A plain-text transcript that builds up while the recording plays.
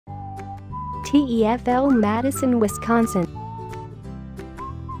TEFL, Madison, Wisconsin.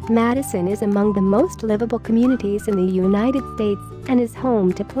 Madison is among the most livable communities in the United States and is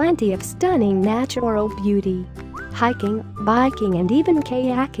home to plenty of stunning natural beauty. Hiking, biking and even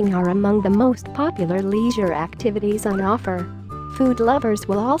kayaking are among the most popular leisure activities on offer. Food lovers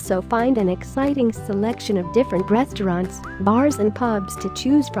will also find an exciting selection of different restaurants, bars and pubs to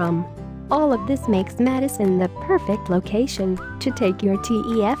choose from. All of this makes Madison the perfect location to take your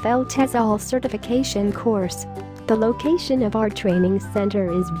TEFL TESOL certification course. The location of our training center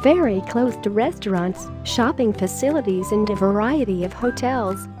is very close to restaurants, shopping facilities and a variety of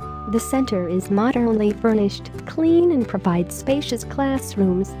hotels. The center is modernly furnished, clean and provides spacious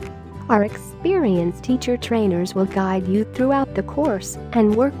classrooms. Our experienced teacher trainers will guide you throughout the course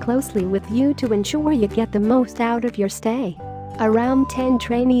and work closely with you to ensure you get the most out of your stay. Around 10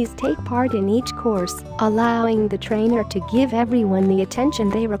 trainees take part in each course, allowing the trainer to give everyone the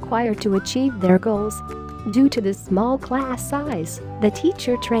attention they require to achieve their goals. Due to the small class size, the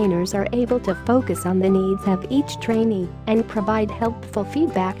teacher trainers are able to focus on the needs of each trainee and provide helpful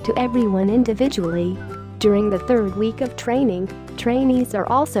feedback to everyone individually. During the third week of training, trainees are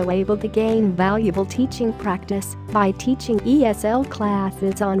also able to gain valuable teaching practice by teaching ESL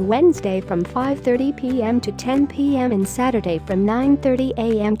classes on Wednesday from 5:30 p.m. to 10 p.m. and Saturday from 9:30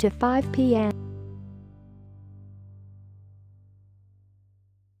 a.m. to 5 p.m.